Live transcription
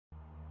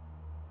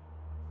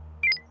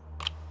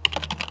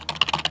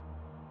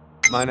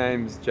My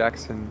name's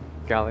Jackson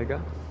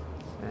Gallagher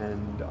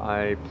and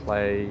I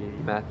play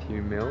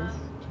Matthew Mills.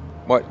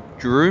 What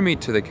drew me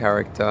to the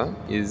character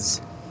is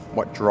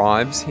what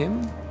drives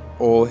him.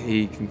 All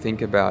he can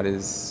think about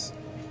is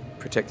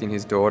protecting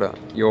his daughter.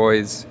 You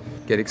always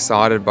get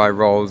excited by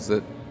roles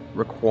that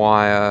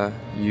require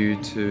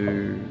you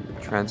to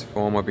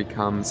transform or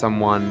become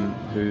someone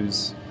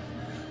who's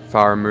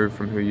far removed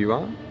from who you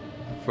are.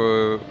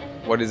 For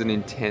what is an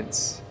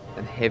intense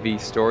and heavy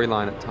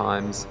storyline at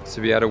times, to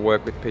be able to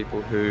work with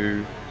people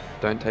who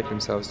don't take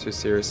themselves too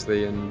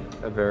seriously and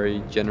are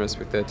very generous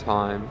with their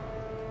time,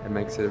 it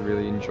makes it a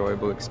really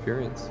enjoyable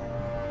experience.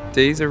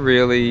 Dee's a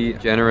really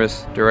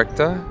generous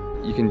director.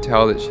 You can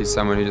tell that she's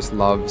someone who just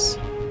loves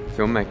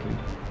filmmaking.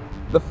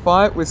 The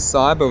fight with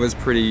Cyber was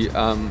pretty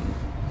a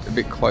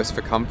bit close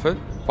for comfort.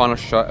 Final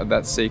shot of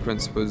that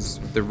sequence was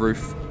the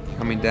roof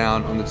coming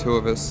down on the two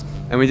of us.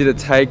 And we did a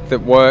take that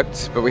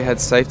worked, but we had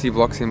safety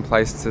blocks in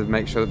place to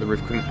make sure that the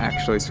roof couldn't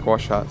actually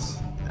squash us.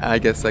 I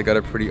guess they got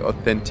a pretty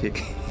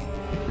authentic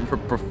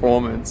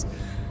performance